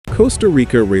Costa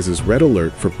Rica raises red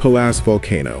alert for Poás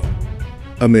Volcano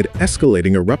amid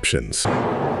escalating eruptions.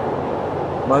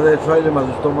 Más de eso aire me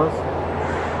asustó más.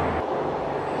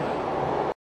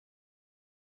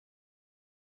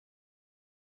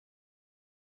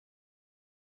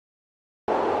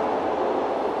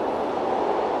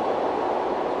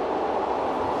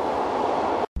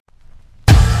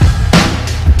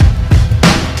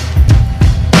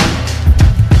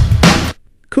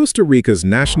 Costa Rica's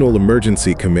National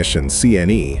Emergency Commission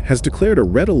 (CNE) has declared a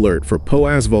red alert for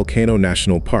Poás Volcano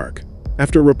National Park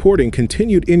after reporting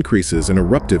continued increases in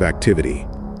eruptive activity.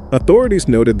 Authorities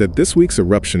noted that this week's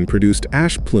eruption produced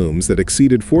ash plumes that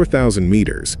exceeded 4,000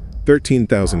 meters,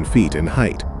 13,000 feet in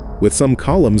height, with some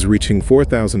columns reaching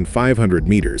 4,500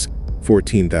 meters,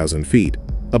 14,000 feet,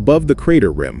 above the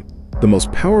crater rim, the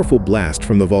most powerful blast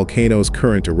from the volcano's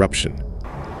current eruption.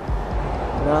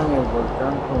 El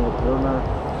volcán cometió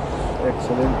una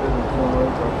excelente erupción hoy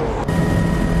porque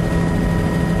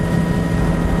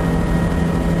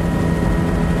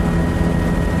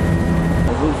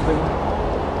asusten.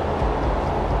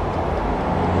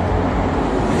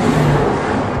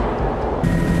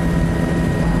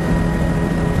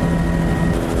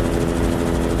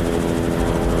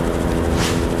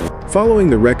 Following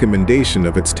the recommendation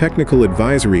of its Technical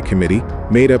Advisory Committee,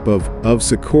 made up of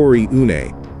Secori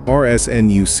UNE,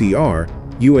 RSNUCR,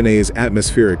 UNA's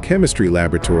Atmospheric Chemistry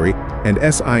Laboratory, and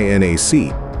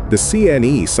SINAC, the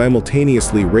CNE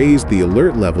simultaneously raised the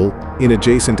alert level in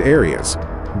adjacent areas.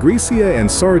 Grecia and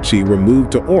Sarchi were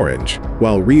moved to orange,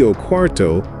 while Rio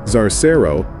Cuarto,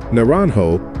 Zarcero,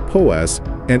 Naranjo, Poás,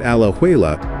 and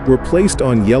Alajuela were placed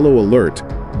on yellow alert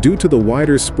due to the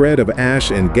wider spread of ash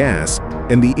and gas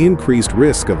and the increased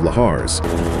risk of lahars.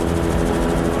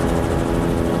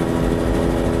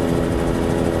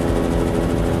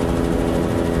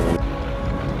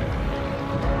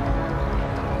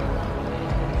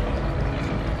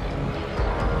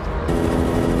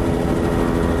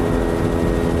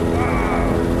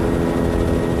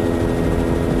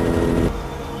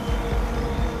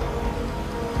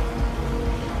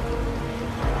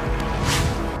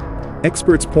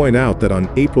 Experts point out that on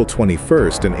April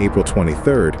 21st and April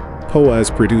 23rd,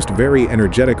 Poás produced very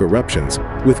energetic eruptions,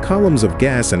 with columns of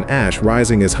gas and ash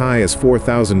rising as high as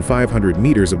 4,500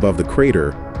 meters above the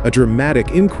crater, a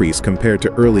dramatic increase compared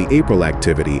to early April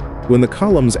activity, when the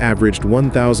columns averaged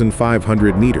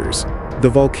 1,500 meters. The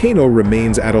volcano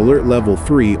remains at alert level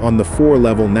 3 on the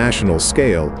 4-level national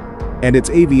scale, and its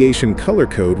aviation color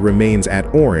code remains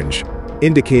at orange,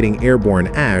 indicating airborne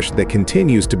ash that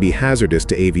continues to be hazardous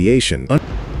to aviation.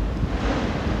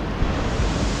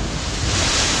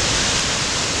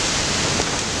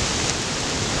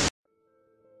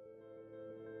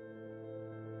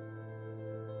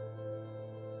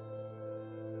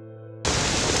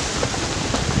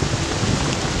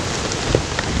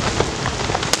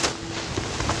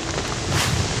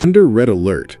 Under red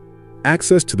alert,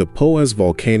 access to the Poás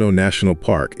Volcano National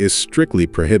Park is strictly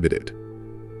prohibited.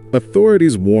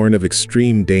 Authorities warn of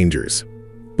extreme dangers: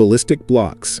 ballistic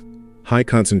blocks, high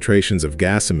concentrations of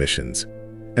gas emissions,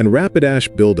 and rapid ash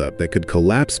buildup that could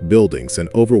collapse buildings and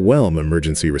overwhelm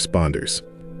emergency responders.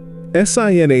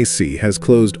 SINAC has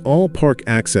closed all park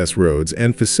access roads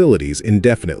and facilities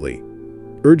indefinitely,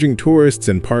 urging tourists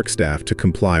and park staff to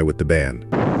comply with the ban.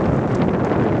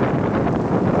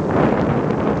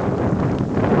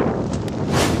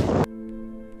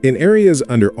 In areas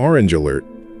under orange alert,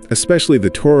 especially the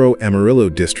Toro Amarillo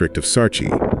district of Sarchi,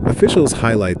 officials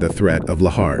highlight the threat of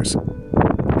lahars.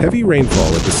 Heavy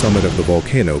rainfall at the summit of the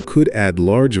volcano could add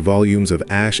large volumes of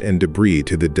ash and debris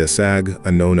to the Dasag,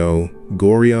 Anono,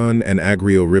 Gorion, and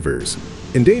Agrio rivers,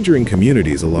 endangering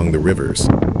communities along the rivers.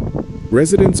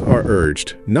 Residents are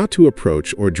urged not to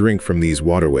approach or drink from these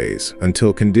waterways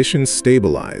until conditions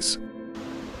stabilize.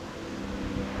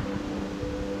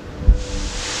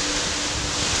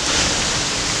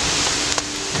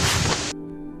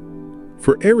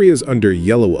 For areas under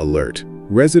yellow alert,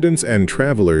 residents and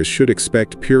travelers should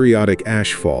expect periodic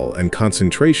ashfall and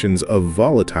concentrations of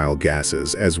volatile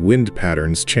gases as wind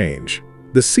patterns change.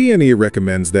 The CNE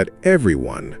recommends that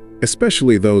everyone,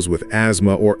 especially those with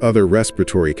asthma or other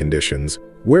respiratory conditions,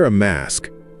 wear a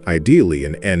mask, ideally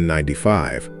an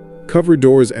N95, cover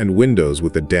doors and windows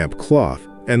with a damp cloth,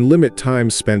 and limit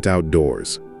time spent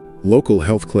outdoors. Local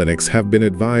health clinics have been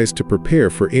advised to prepare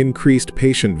for increased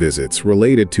patient visits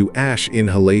related to ash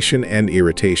inhalation and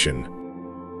irritation.